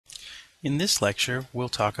In this lecture, we'll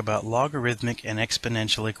talk about logarithmic and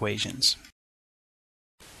exponential equations.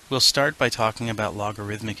 We'll start by talking about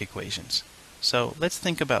logarithmic equations. So let's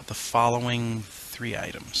think about the following three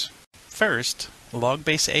items. First, log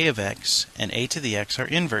base a of x and a to the x are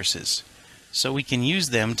inverses, so we can use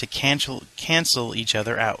them to cancel each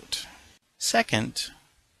other out. Second,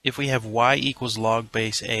 if we have y equals log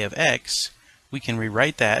base a of x, we can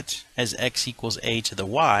rewrite that as x equals a to the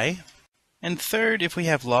y. And third, if we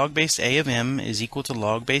have log base a of m is equal to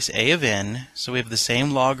log base a of n, so we have the same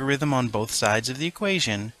logarithm on both sides of the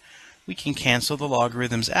equation, we can cancel the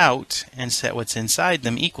logarithms out and set what's inside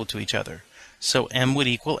them equal to each other. So m would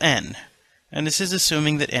equal n. And this is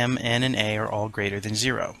assuming that m, n, and a are all greater than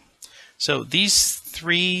 0. So these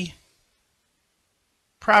three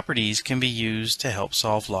properties can be used to help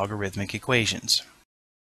solve logarithmic equations.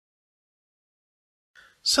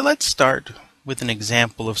 So let's start with an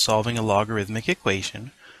example of solving a logarithmic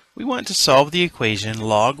equation. We want to solve the equation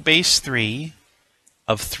log base 3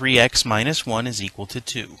 of 3x minus 1 is equal to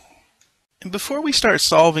 2. And before we start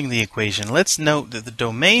solving the equation, let's note that the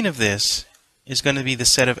domain of this is going to be the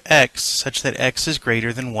set of x such that x is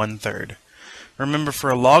greater than 1/3. Remember,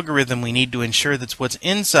 for a logarithm we need to ensure that what's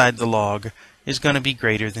inside the log is going to be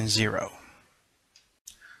greater than 0.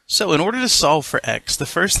 So in order to solve for x, the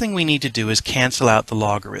first thing we need to do is cancel out the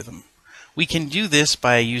logarithm. We can do this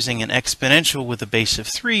by using an exponential with a base of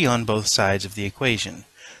 3 on both sides of the equation.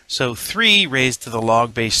 So 3 raised to the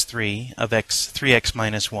log base 3 of 3x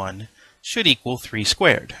minus 1 should equal 3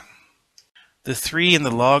 squared. The 3 and the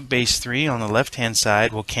log base 3 on the left-hand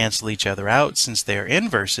side will cancel each other out since they are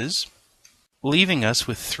inverses, leaving us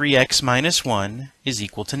with 3x minus 1 is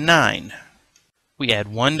equal to 9. We add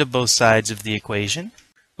 1 to both sides of the equation,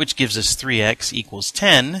 which gives us 3x equals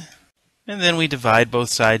 10. And then we divide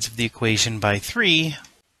both sides of the equation by 3,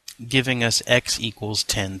 giving us x equals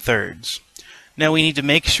 10/3. Now we need to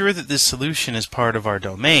make sure that this solution is part of our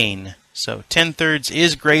domain. So 10/3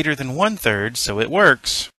 is greater than 1/3, so it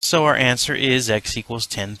works. So our answer is x equals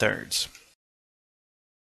 10/3.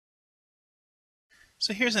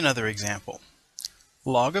 So here's another example.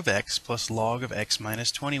 Log of x plus log of x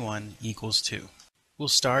minus 21 equals 2. We'll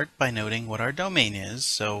start by noting what our domain is.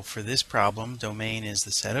 So for this problem, domain is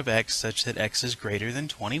the set of x such that x is greater than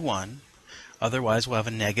 21. Otherwise, we'll have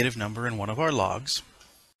a negative number in one of our logs.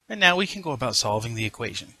 And now we can go about solving the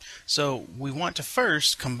equation. So we want to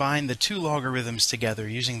first combine the two logarithms together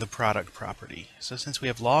using the product property. So since we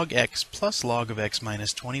have log x plus log of x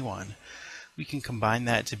minus 21, we can combine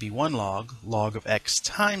that to be one log of x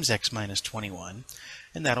times x minus 21,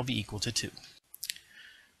 and that'll be equal to 2.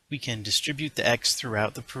 We can distribute the x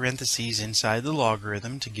throughout the parentheses inside the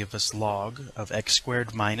logarithm to give us log of x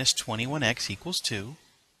squared minus 21x equals 2.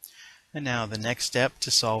 And now the next step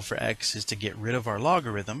to solve for x is to get rid of our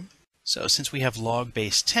logarithm. So since we have log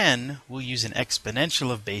base 10, we'll use an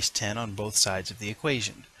exponential of base 10 on both sides of the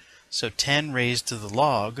equation. So 10 raised to the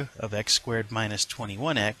log of x squared minus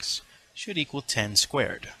 21x should equal 10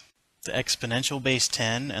 squared. The exponential base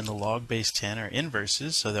 10 and the log base 10 are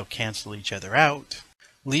inverses, so they'll cancel each other out,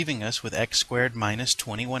 leaving us with x squared minus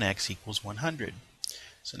 21x equals 100.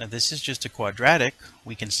 So now this is just a quadratic.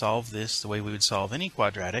 We can solve this the way we would solve any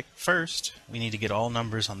quadratic. First, we need to get all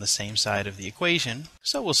numbers on the same side of the equation.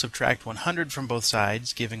 So we'll subtract 100 from both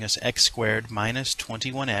sides, giving us x squared minus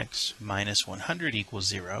 21x minus 100 equals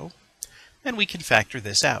 0. And we can factor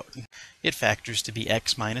this out. It factors to be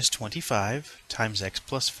x minus 25 times x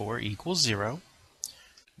plus 4 equals 0.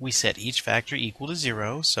 We set each factor equal to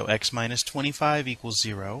 0, so x minus 25 equals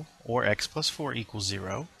 0, or x plus 4 equals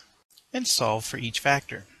 0, and solve for each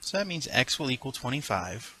factor. So that means x will equal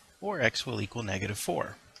 25, or x will equal negative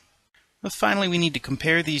 4. But finally, we need to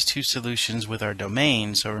compare these two solutions with our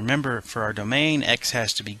domain. So remember, for our domain, x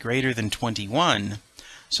has to be greater than 21.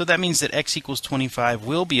 So that means that x equals 25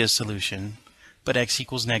 will be a solution, but x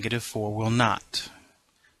equals negative 4 will not.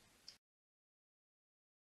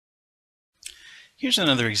 Here's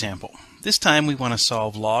another example. This time we want to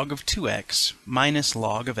solve log of 2x minus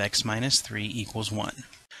log of x minus 3 equals 1.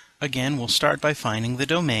 Again, we'll start by finding the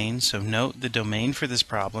domain. So note the domain for this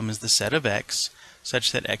problem is the set of x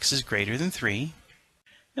such that x is greater than 3.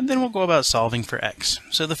 And then we'll go about solving for x.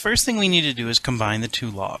 So the first thing we need to do is combine the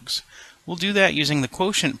two logs. We'll do that using the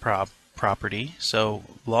quotient property. So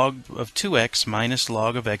log of 2x minus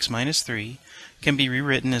log of x minus 3 can be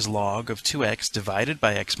rewritten as log of 2x divided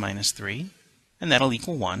by x minus 3. And that'll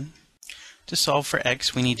equal 1. To solve for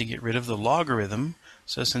x, we need to get rid of the logarithm.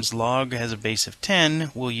 So since log has a base of 10,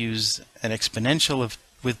 we'll use an exponential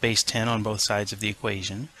with base 10 on both sides of the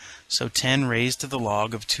equation. So 10 raised to the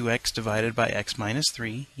log of 2x divided by x minus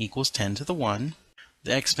 3 equals 10 to the 1.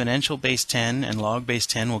 The exponential base 10 and log base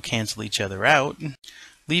 10 will cancel each other out,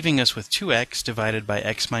 leaving us with 2x divided by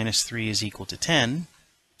x minus 3 is equal to 10.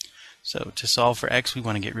 So to solve for x, we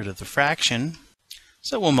want to get rid of the fraction.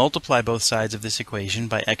 So we'll multiply both sides of this equation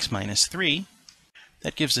by x minus 3.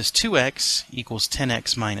 That gives us 2x equals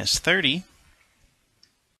 10x minus 30.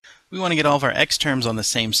 We want to get all of our x terms on the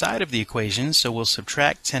same side of the equation, so we'll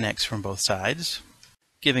subtract 10x from both sides,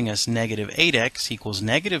 giving us negative 8x equals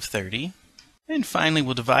negative 30. And finally,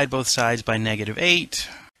 we'll divide both sides by negative 8,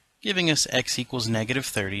 giving us x equals negative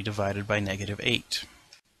 30 divided by negative 8,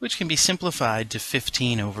 which can be simplified to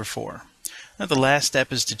 15 over 4. Now the last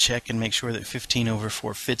step is to check and make sure that 15 over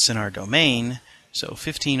 4 fits in our domain. So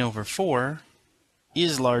 15 over 4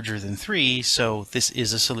 is larger than 3, so this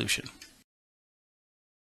is a solution.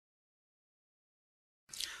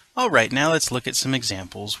 Alright, now let's look at some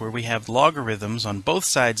examples where we have logarithms on both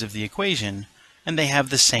sides of the equation and they have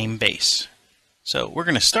the same base. So we're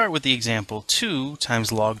going to start with the example 2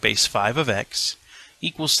 times log base 5 of x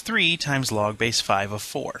equals 3 times log base 5 of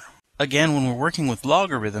 4. Again, when we're working with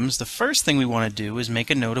logarithms, the first thing we want to do is make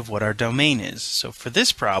a note of what our domain is. So for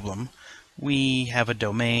this problem, we have a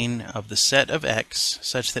domain of the set of x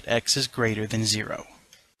such that x is greater than 0.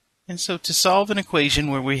 And so to solve an equation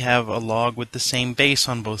where we have a log with the same base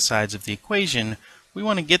on both sides of the equation, we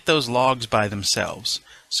want to get those logs by themselves.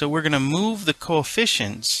 So we're going to move the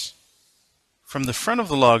coefficients from the front of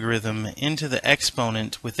the logarithm into the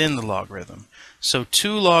exponent within the logarithm. So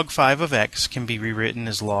 2 log 5 of x can be rewritten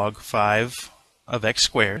as log 5 of x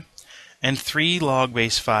squared, and 3 log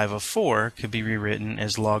base 5 of 4 could be rewritten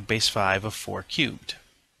as log base 5 of 4 cubed.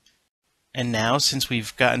 And now, since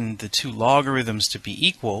we've gotten the two logarithms to be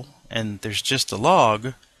equal, and there's just a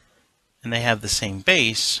log, and they have the same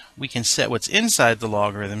base, we can set what's inside the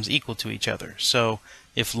logarithms equal to each other. So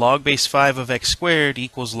if log base 5 of x squared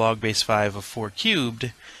equals log base 5 of 4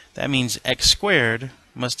 cubed, that means x squared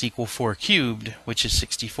must equal 4 cubed, which is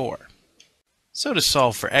 64. So to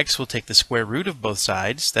solve for x, we'll take the square root of both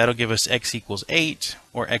sides. That'll give us x equals 8,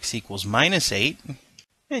 or x equals minus 8.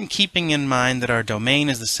 And keeping in mind that our domain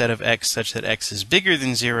is the set of x such that x is bigger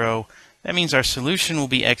than 0, that means our solution will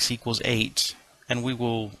be x equals 8, and we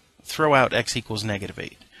will throw out x equals negative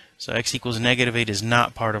 8. So x equals negative 8 is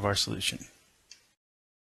not part of our solution.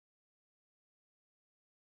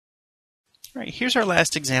 All right, here's our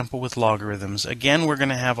last example with logarithms. Again, we're going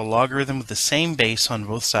to have a logarithm with the same base on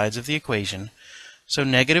both sides of the equation. So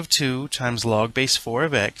negative 2 times log base 4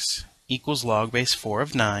 of x equals log base 4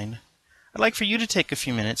 of 9. I'd like for you to take a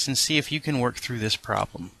few minutes and see if you can work through this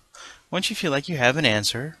problem. Once you feel like you have an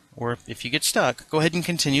answer, or if you get stuck, go ahead and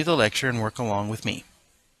continue the lecture and work along with me.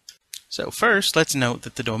 So first, let's note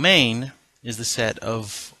that the domain is the set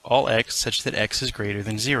of all x such that x is greater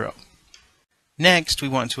than 0. Next, we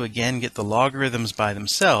want to again get the logarithms by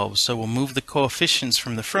themselves, so we'll move the coefficients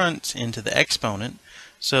from the front into the exponent.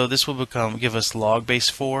 So this will give us log base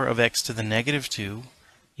 4 of x to the negative 2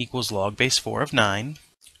 equals log base 4 of 9.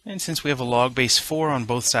 And since we have a log base 4 on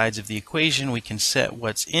both sides of the equation, we can set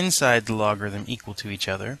what's inside the logarithm equal to each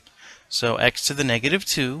other. So x to the negative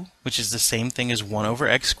 2, which is the same thing as 1 over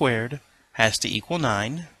x squared, has to equal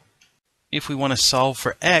 9. If we want to solve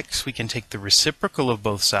for x, we can take the reciprocal of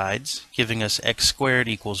both sides, giving us x squared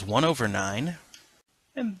equals 1 over 9.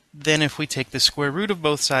 And then if we take the square root of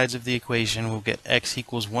both sides of the equation, we'll get x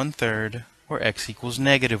equals 1/3, or x equals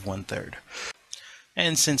negative 1/3.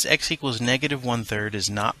 And since x equals negative 1/3 is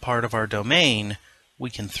not part of our domain, we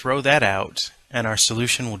can throw that out, and our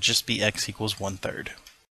solution will just be x equals 1/3.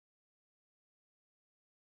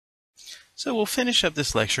 So we'll finish up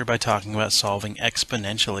this lecture by talking about solving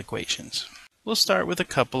exponential equations. We'll start with a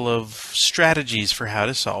couple of strategies for how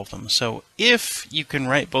to solve them. So if you can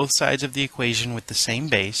write both sides of the equation with the same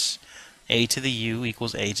base, a to the u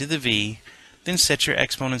equals a to the v, then set your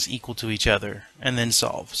exponents equal to each other, and then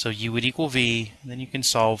solve. So u would equal v, and then you can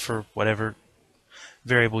solve for whatever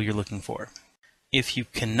variable you're looking for. If you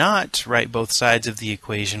cannot write both sides of the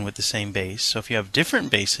equation with the same base, so if you have different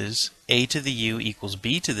bases, a to the u equals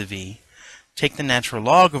b to the v, take the natural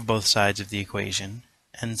log of both sides of the equation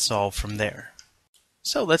and solve from there.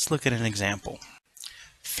 So let's look at an example.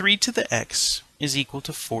 3 to the x is equal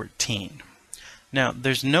to 14. Now,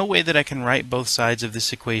 there's no way that I can write both sides of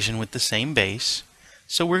this equation with the same base,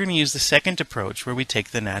 so we're going to use the second approach where we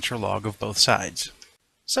take the natural log of both sides.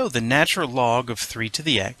 So the natural log of 3 to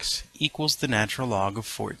the x equals the natural log of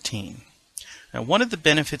 14. Now, one of the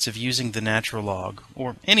benefits of using the natural log,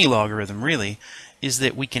 or any logarithm really, is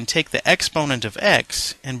that we can take the exponent of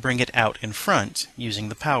x and bring it out in front using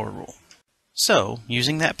the power rule. So,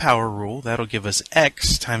 using that power rule, that'll give us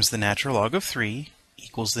x times the natural log of 3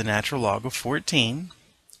 equals the natural log of 14.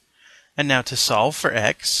 And now to solve for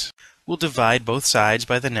x, we'll divide both sides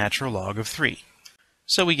by the natural log of 3.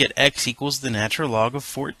 So we get x equals the natural log of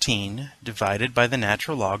 14 divided by the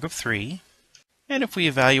natural log of 3. And if we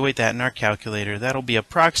evaluate that in our calculator, that'll be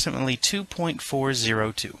approximately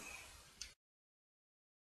 2.402.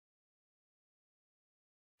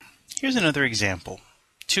 Here's another example.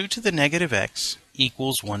 2 to the negative x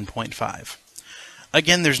equals 1.5.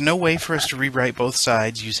 Again, there's no way for us to rewrite both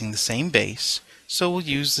sides using the same base, so we'll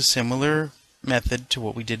use the similar method to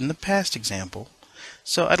what we did in the past example.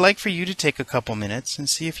 So I'd like for you to take a couple minutes and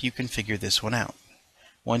see if you can figure this one out.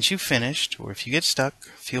 Once you've finished, or if you get stuck,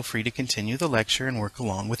 feel free to continue the lecture and work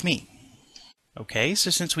along with me. Okay, so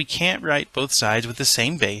since we can't write both sides with the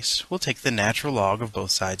same base, we'll take the natural log of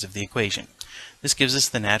both sides of the equation. This gives us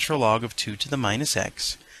the natural log of 2 to the minus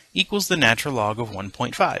x equals the natural log of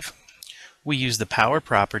 1.5. We use the power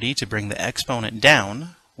property to bring the exponent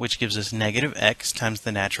down, which gives us negative x times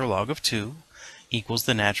the natural log of 2 equals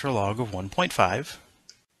the natural log of 1.5.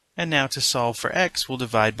 And now to solve for x, we'll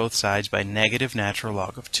divide both sides by negative natural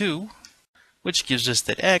log of 2, which gives us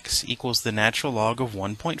that x equals the natural log of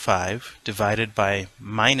 1.5 divided by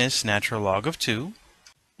minus natural log of 2.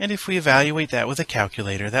 And if we evaluate that with a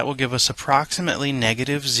calculator, that will give us approximately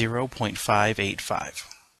negative 0.585.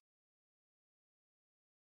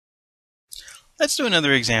 Let's do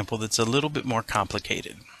another example that's a little bit more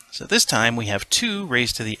complicated. So this time we have 2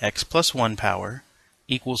 raised to the x plus 1 power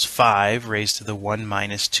equals 5 raised to the 1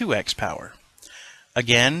 minus 2x power.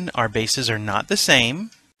 Again, our bases are not the same,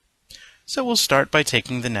 so we'll start by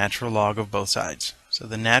taking the natural log of both sides. So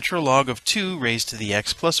the natural log of 2 raised to the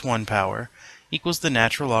x plus 1 power equals the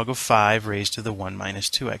natural log of 5 raised to the 1 minus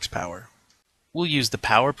 2x power. We'll use the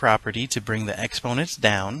power property to bring the exponents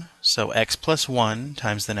down, so x plus 1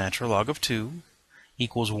 times the natural log of 2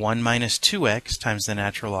 equals 1 minus 2x times the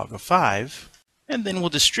natural log of 5. And then we'll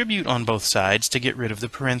distribute on both sides to get rid of the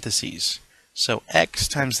parentheses. So x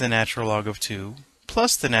times the natural log of 2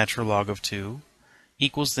 plus the natural log of 2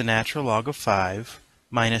 equals the natural log of 5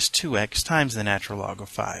 minus 2x times the natural log of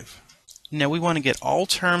 5. Now we want to get all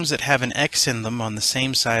terms that have an x in them on the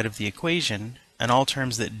same side of the equation and all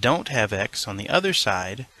terms that don't have x on the other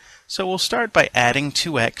side. So we'll start by adding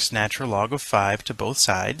 2x natural log of 5 to both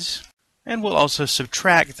sides. And we'll also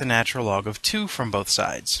subtract the natural log of 2 from both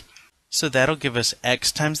sides. So that'll give us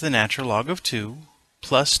x times the natural log of 2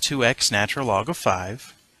 plus 2x natural log of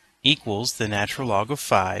 5 equals the natural log of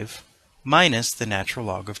 5 minus the natural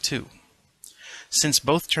log of 2. Since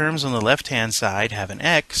both terms on the left-hand side have an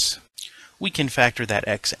x, we can factor that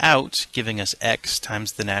x out, giving us x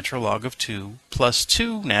times the natural log of 2 plus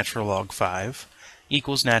 2 natural log 5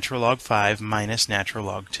 equals natural log 5 minus natural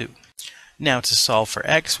log 2. Now to solve for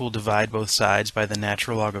x, we'll divide both sides by the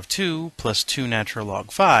natural log of 2 plus 2 natural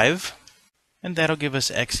log 5. And that'll give us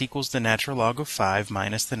x equals the natural log of 5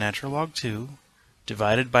 minus the natural log 2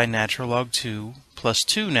 divided by natural log 2 plus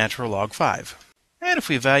 2 natural log 5. And if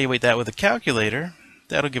we evaluate that with a calculator,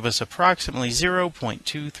 that'll give us approximately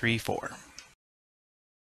 0.234.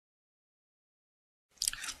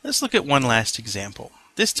 Let's look at one last example.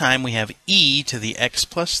 This time we have e to the x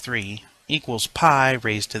plus 3 equals pi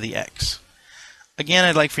raised to the x. Again,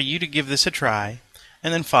 I'd like for you to give this a try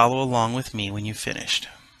and then follow along with me when you've finished.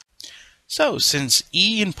 So, since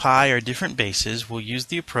e and pi are different bases, we'll use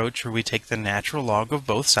the approach where we take the natural log of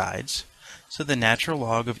both sides. So the natural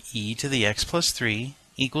log of e to the x plus 3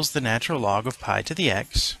 equals the natural log of pi to the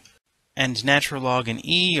x. And natural log and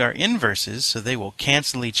e are inverses, so they will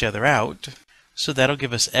cancel each other out. So that'll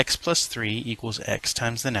give us x plus 3 equals x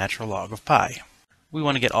times the natural log of pi. We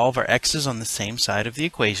want to get all of our x's on the same side of the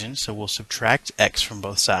equation, so we'll subtract x from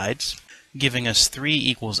both sides, giving us 3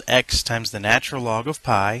 equals x times the natural log of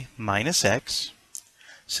pi minus x.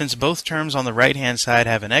 Since both terms on the right-hand side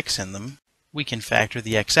have an x in them, we can factor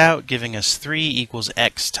the x out, giving us 3 equals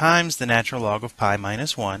x times the natural log of pi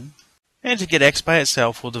minus 1. And to get x by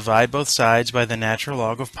itself, we'll divide both sides by the natural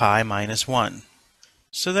log of pi minus 1.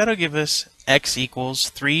 So that'll give us x equals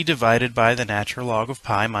 3 divided by the natural log of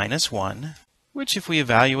pi minus 1, which if we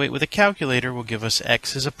evaluate with a calculator will give us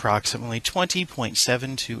x is approximately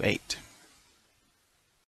 20.728.